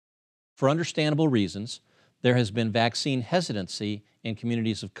For understandable reasons, there has been vaccine hesitancy in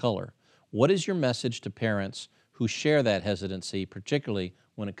communities of color. What is your message to parents who share that hesitancy, particularly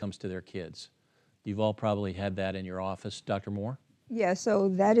when it comes to their kids? You've all probably had that in your office. Dr. Moore? Yeah, so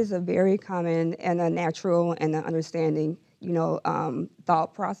that is a very common and a natural and an understanding,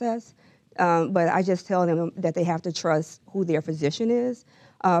 thought process. But I just tell them that they have to trust who their physician is,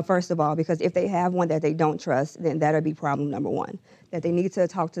 first of all, because if they have one that they don't trust, then that'll be problem number one, that they need to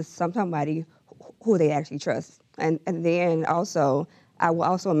talk to somebody who they actually trust. And then also, I will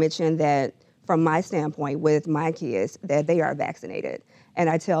also mention that from my standpoint with my kids, that they are vaccinated. And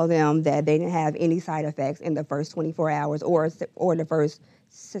I tell them that they didn't have any side effects in the first 24 hours or the first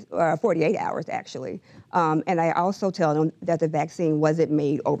 48 hours, actually. And I also tell them that the vaccine wasn't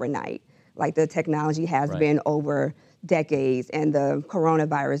made overnight. Like the technology has been over decades, and the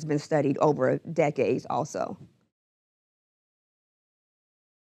coronavirus has been studied over decades also.